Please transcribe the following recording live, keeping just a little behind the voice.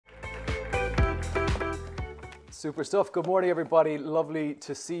Super stuff. Good morning, everybody. Lovely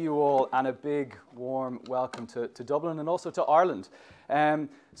to see you all, and a big, warm welcome to Dublin and also to Ireland.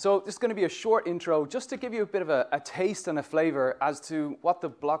 So this is going to be a short intro just to give you a bit of a taste and a flavour as to what the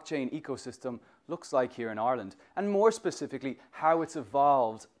blockchain ecosystem looks like here in Ireland, and more specifically, how it's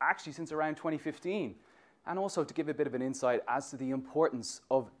evolved actually since around 2015. And also to give a bit of an insight as to the importance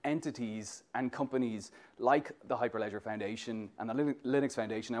of entities and companies like the Hyperledger Foundation and the Linux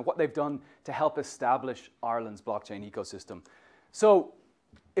Foundation and what they've done to help establish Ireland's blockchain ecosystem. So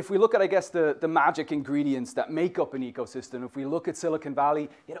if we look at, I guess, the magic ingredients that make up an ecosystem, if we look at Silicon Valley,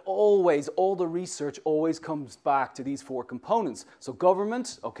 all the research always comes back to these four components. So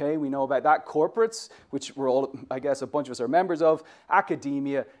government, okay, we know about that. Corporates, which we're all, I guess, a bunch of us are members of.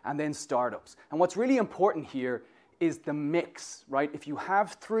 Academia, and then startups. And what's really important here is the mix, right? If you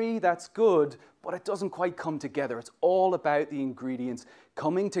have three, that's good, but it doesn't quite come together. It's all about the ingredients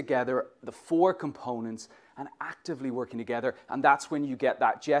coming together, the four components, and actively working together, and that's when you get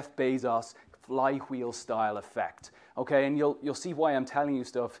that Jeff Bezos flywheel style effect. Okay, and you'll see why I'm telling you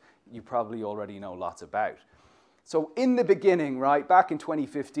stuff you probably already know lots about. So in the beginning, right, back in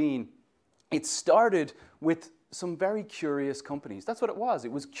 2015, it started with some very curious companies. That's what it was.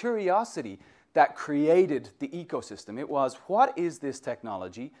 It was curiosity that created the ecosystem. It was, what is this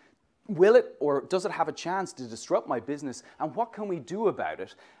technology? Will it, or does it have a chance to disrupt my business, and what can we do about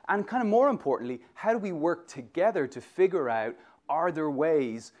it? And kind of more importantly, how do we work together to figure out, are there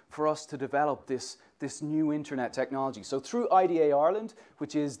ways for us to develop this new internet technology? So through IDA Ireland,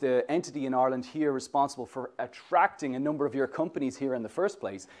 which is the entity in Ireland here responsible for attracting a number of your companies here in the first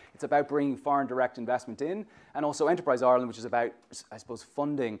place, it's about bringing foreign direct investment in, and also Enterprise Ireland, which is about, I suppose,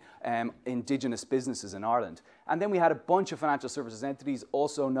 funding indigenous businesses in Ireland. And then we had a bunch of financial services entities,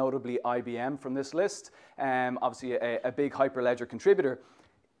 also notably IBM from this list, obviously a big Hyperledger contributor,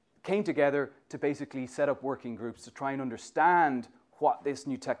 came together to basically set up working groups to try and understand what this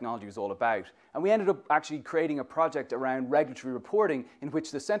new technology was all about. And we ended up actually creating a project around regulatory reporting in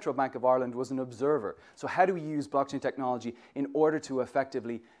which the Central Bank of Ireland was an observer. So how do we use blockchain technology in order to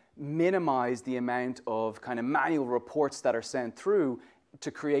effectively minimize the amount of kind of manual reports that are sent through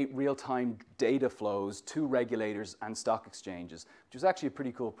to create real-time data flows to regulators and stock exchanges, which was actually a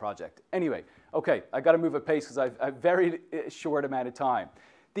pretty cool project. Anyway, okay, I got to move at pace because I've a very short amount of time.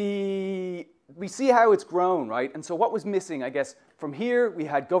 We see how it's grown, right? And so what was missing, I guess, from here, we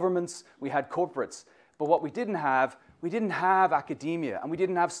had governments, we had corporates, but what we didn't have academia, and we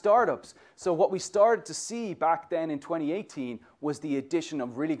didn't have startups. So what we started to see back then in 2018 was the addition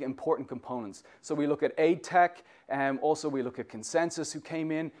of really important components. So we look at AidTech, also we look at Consensus, who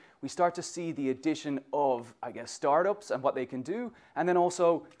came in. We start to see the addition of, I guess, startups and what they can do, and then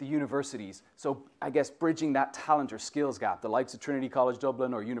also the universities. So I guess bridging that talent or skills gap, the likes of Trinity College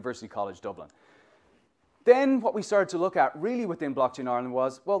Dublin or University College Dublin. Then what we started to look at really within Blockchain Ireland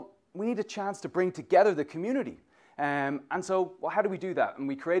was, well, we need a chance to bring together the community. And so, well, how do we do that? And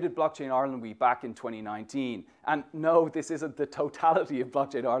we created Blockchain Ireland Week back in 2019. And no, this isn't the totality of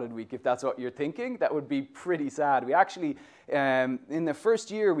Blockchain Ireland Week, if that's what you're thinking. That would be pretty sad. We actually, in the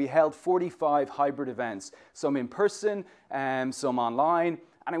first year, we held 45 hybrid events, some in person, some online.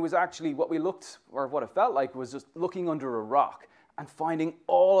 And it was actually what we looked, or what it felt like, was just looking under a rock and finding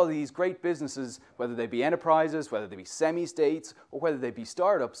all of these great businesses, whether they be enterprises, whether they be semi-states, or whether they be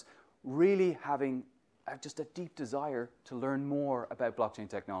startups, really having just a deep desire to learn more about blockchain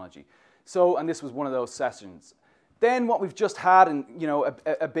technology. So, and this was one of those sessions. Then what we've just had, and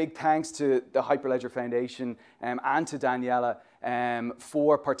a big thanks to the Hyperledger Foundation and to Daniela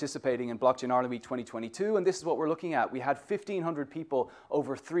for participating in Blockchain Ireland Week 2022. And this is what we're looking at. We had 1,500 people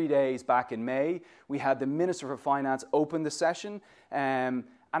over 3 days back in May. We had the Minister for Finance open the session.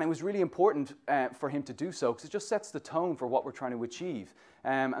 And it was really important for him to do so because it just sets the tone for what we're trying to achieve.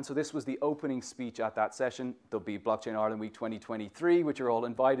 And so this was the opening speech at that session. There'll be Blockchain Ireland Week 2023, which you're all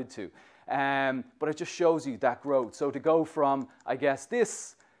invited to. But it just shows you that growth. So to go from, I guess,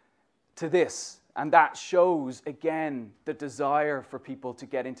 this to this, and that shows, again, the desire for people to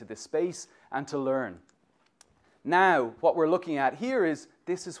get into this space and to learn. Now, what we're looking at here is,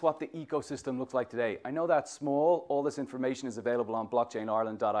 this is what the ecosystem looks like today. I know that's small. All this information is available on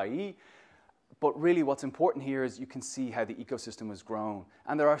blockchainireland.ie. But really what's important here is you can see how the ecosystem has grown.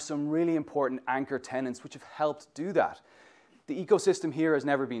 And there are some really important anchor tenants which have helped do that. The ecosystem here has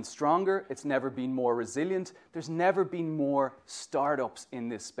never been stronger. It's never been more resilient. There's never been more startups in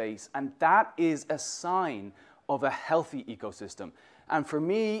this space. And that is a sign of a healthy ecosystem. And for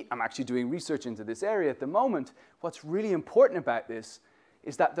me, I'm actually doing research into this area at the moment. What's really important about this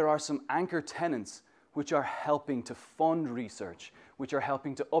is that there are some anchor tenants which are helping to fund research, which are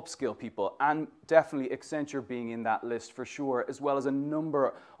helping to upskill people, and definitely Accenture being in that list for sure, as well as a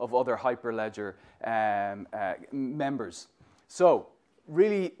number of other Hyperledger members. So,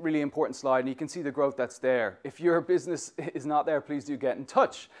 really, really important slide, and you can see the growth that's there. If your business is not there, please do get in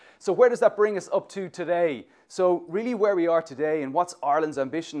touch. So where does that bring us up to today? So really where we are today and what's Ireland's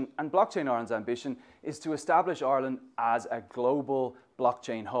ambition and Blockchain Ireland's ambition is to establish Ireland as a global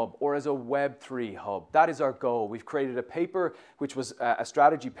blockchain hub or as a Web3 hub. That is our goal. We've created a paper which was a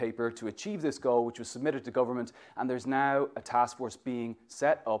strategy paper to achieve this goal, which was submitted to government, and there's now a task force being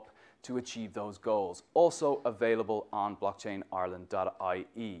set up to achieve those goals. Also available on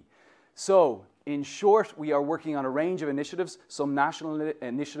blockchainireland.ie. So, in short, we are working on a range of initiatives, some national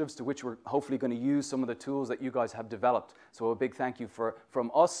initiatives to which we're hopefully going to use some of the tools that you guys have developed. So a big thank you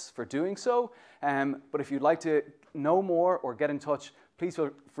from us for doing so. But if you'd like to know more or get in touch, please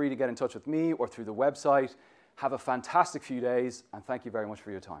feel free to get in touch with me or through the website. Have a fantastic few days, and thank you very much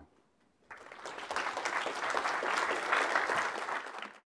for your time.